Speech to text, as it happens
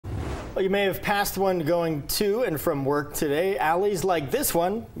Well, you may have passed one going to and from work today. Alleys like this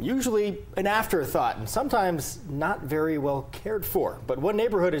one, usually an afterthought and sometimes not very well cared for. But one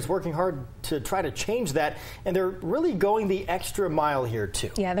neighborhood is working hard to try to change that, and they're really going the extra mile here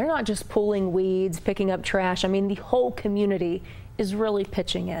too. Yeah, they're not just pulling weeds, picking up trash. I mean, the whole community is really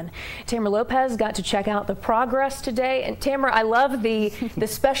pitching in. Tamara Lopez got to check out the progress today. And Tamara, I love the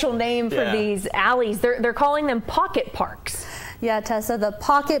special name for these alleys. They're calling them pocket parks. Yeah, Tessa, the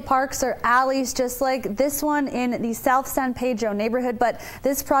pocket parks are alleys just like this one in the South San Pedro neighborhood, but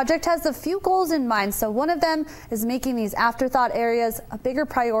this project has a few goals in mind. So one of them is making these afterthought areas a bigger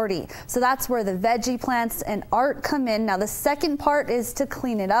priority. So that's where the veggie plants and art come in. Now the second part is to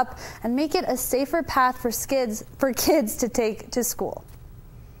clean it up and make it a safer path for kids to take to school.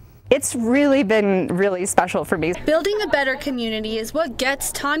 It's really been really special for me. Building a better community is what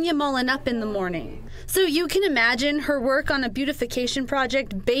gets Tanya Mullen up in the morning. So you can imagine her work on a beautification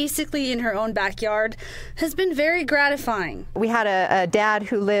project basically in her own backyard has been very gratifying. We had a dad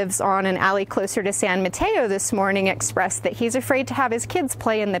who lives on an alley closer to San Mateo this morning express that he's afraid to have his kids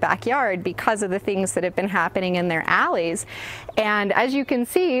play in the backyard because of the things that have been happening in their alleys. And as you can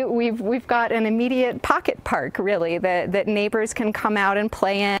see, we've got an immediate pocket park really that neighbors can come out and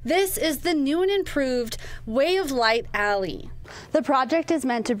play in. This is the new and improved Way of Light alley. The project is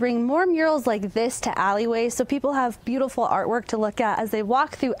meant to bring more murals like this to alleyways so people have beautiful artwork to look at as they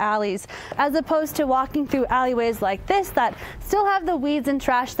walk through alleys, as opposed to walking through alleyways like this that still have the weeds and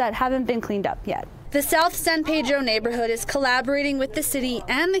trash that haven't been cleaned up yet. The South San Pedro neighborhood is collaborating with the city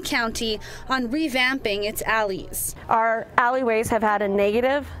and the county on revamping its alleys. Our alleyways have had a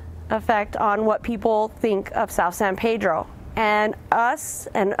negative effect on what people think of South San Pedro. And us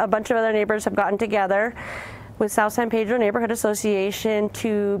and a bunch of other neighbors have gotten together with South San Pedro Neighborhood Association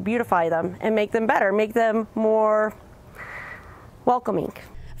to beautify them and make them better, make them more welcoming.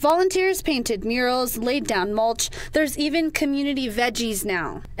 Volunteers painted murals, laid down mulch. There's even community veggies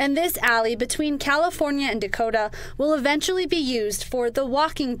now. And this alley between California and Dakota will eventually be used for the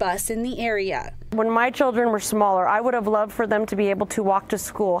walking bus in the area. When my children were smaller, I would have loved for them to be able to walk to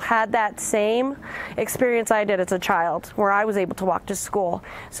school, had that same experience I did as a child, where I was able to walk to school.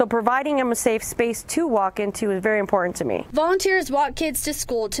 So providing them a safe space to walk into is very important to me. Volunteers walk kids to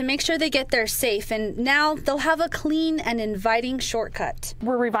school to make sure they get there safe, and now they'll have a clean and inviting shortcut.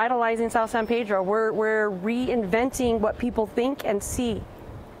 We're revitalizing South San Pedro. We're reinventing what people think and see.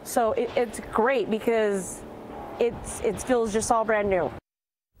 So it's great because it feels just all brand new.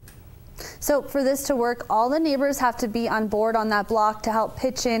 So for this to work, all the neighbors have to be on board on that block to help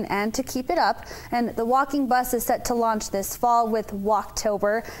pitch in and to keep it up. And the walking bus is set to launch this fall with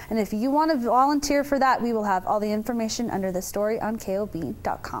Walktober. And if you want to volunteer for that, we will have all the information under the story on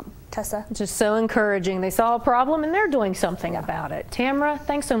KOB.com. Tessa? Just so encouraging. They saw a problem and they're doing something about it. Tamara,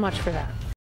 thanks so much for that.